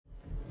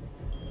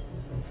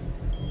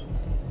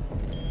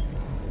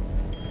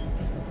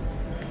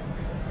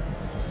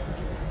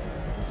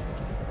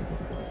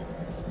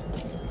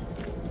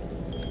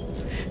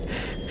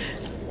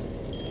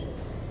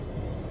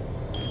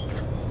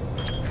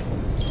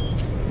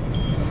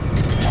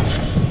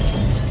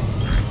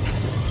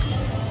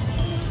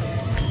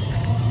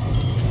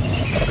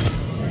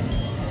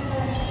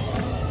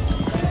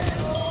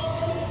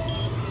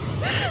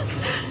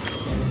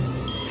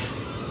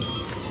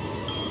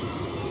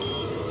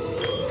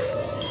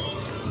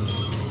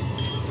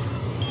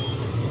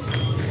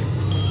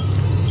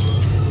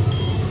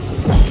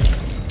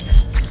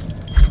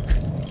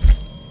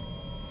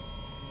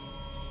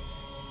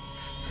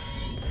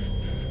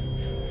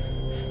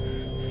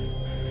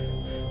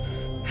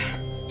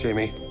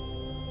Jamie,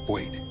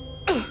 wait.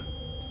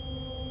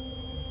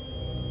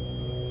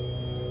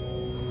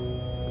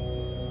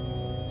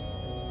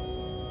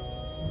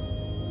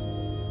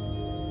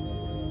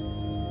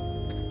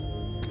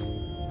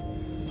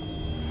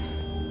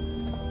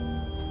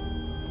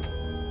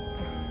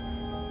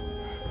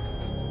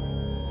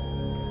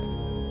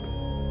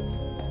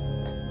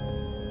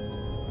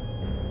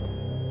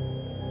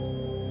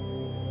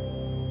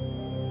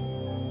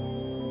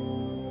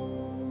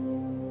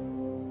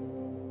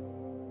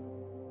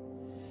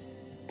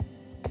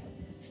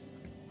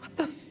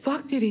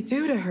 What did he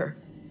do to her?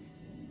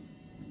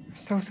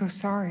 I'm so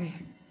sorry.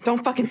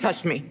 Don't fucking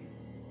touch me.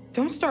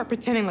 Don't start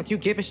pretending like you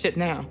give a shit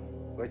now.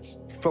 Let's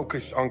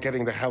focus on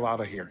getting the hell out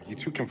of here. You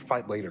two can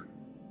fight later.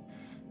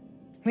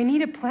 We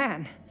need a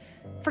plan.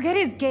 Forget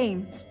his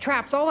games,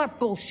 traps, all that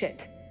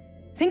bullshit.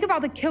 Think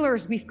about the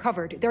killers we've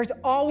covered. There's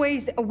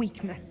always a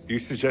weakness. You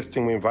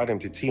suggesting we invite him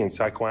to tea and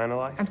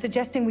psychoanalyze? I'm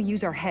suggesting we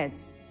use our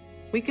heads.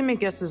 We can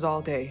make guesses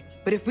all day,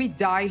 but if we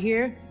die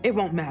here, it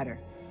won't matter.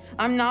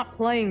 I'm not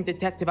playing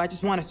detective, I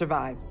just want to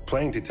survive.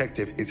 Playing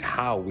detective is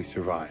how we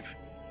survive.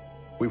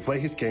 We play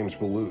his games,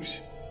 we'll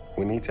lose.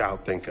 We need to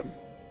outthink him.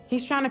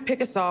 He's trying to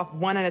pick us off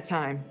one at a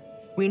time.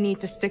 We need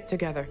to stick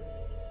together.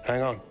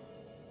 Hang on.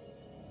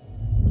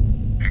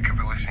 He could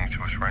be listening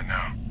to us right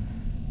now.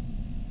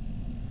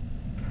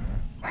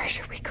 Where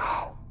should we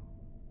go?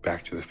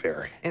 Back to the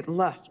ferry. It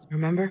left,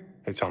 remember?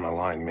 It's on a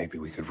line, maybe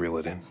we could reel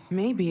it in.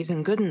 Maybe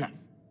isn't good enough.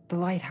 The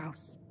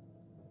lighthouse.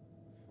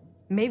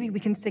 Maybe we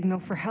can signal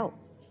for help.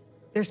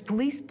 There's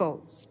police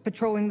boats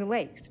patrolling the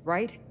lakes,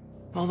 right?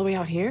 All the way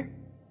out here?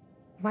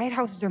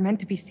 Lighthouses are meant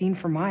to be seen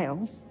for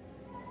miles.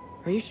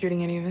 Are you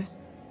shooting any of this?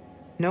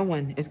 No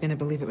one is gonna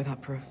believe it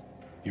without proof.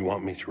 You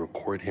want me to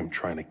record him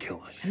trying to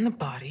kill us? And the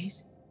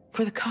bodies?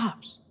 For the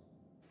cops.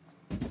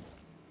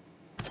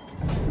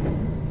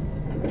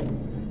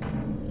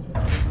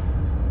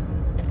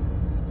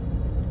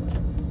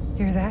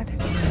 Hear that?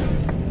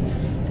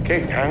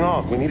 Kate, hang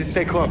on. We need to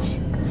stay close.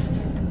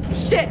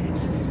 Shit!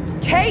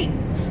 Kate!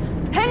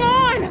 Hang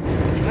on!